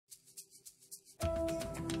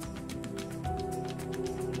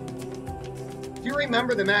If you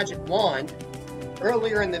remember the magic wand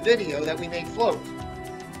earlier in the video that we made float,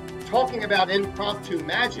 talking about impromptu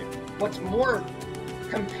magic, what's more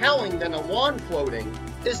compelling than a wand floating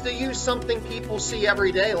is to use something people see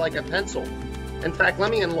every day like a pencil. In fact, let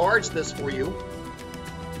me enlarge this for you.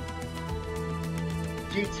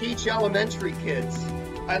 If you teach elementary kids,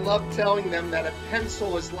 I love telling them that a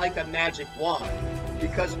pencil is like a magic wand,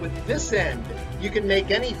 because with this end, you can make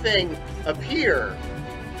anything appear,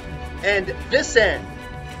 and this end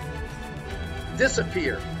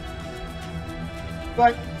disappear.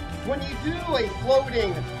 But when you do a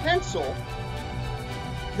floating pencil,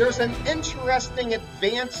 there's an interesting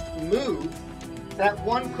advanced move that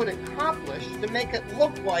one could accomplish to make it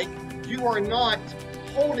look like you are not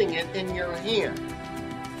holding it in your hand.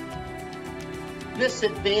 This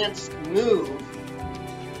advanced move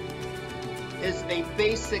is a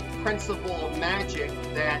basic principle of magic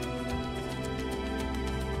that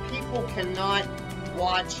people cannot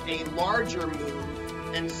watch a larger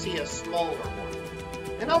move and see a smaller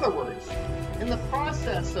one. In other words, in the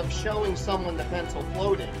process of showing someone the pencil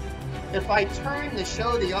floating, if I turn to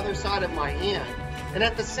show the other side of my hand, and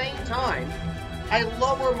at the same time, I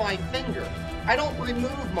lower my finger, I don't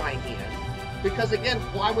remove my hand, because again,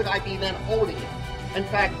 why would I be then holding it? In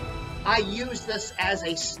fact, I use this as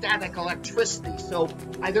a static electricity, so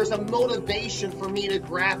there's a motivation for me to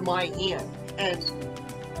grab my hand and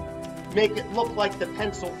make it look like the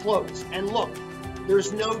pencil floats. And look,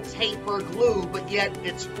 there's no tape or glue, but yet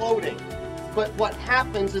it's floating. But what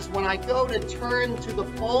happens is when I go to turn to the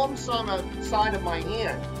palm side of my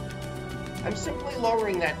hand, I'm simply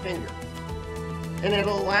lowering that finger. And it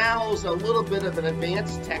allows a little bit of an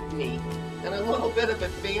advanced technique and a little bit of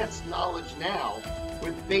advanced knowledge now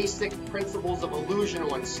with basic principles of illusion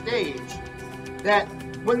on stage, that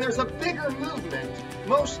when there's a bigger movement,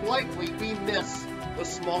 most likely we miss the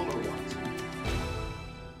smaller ones.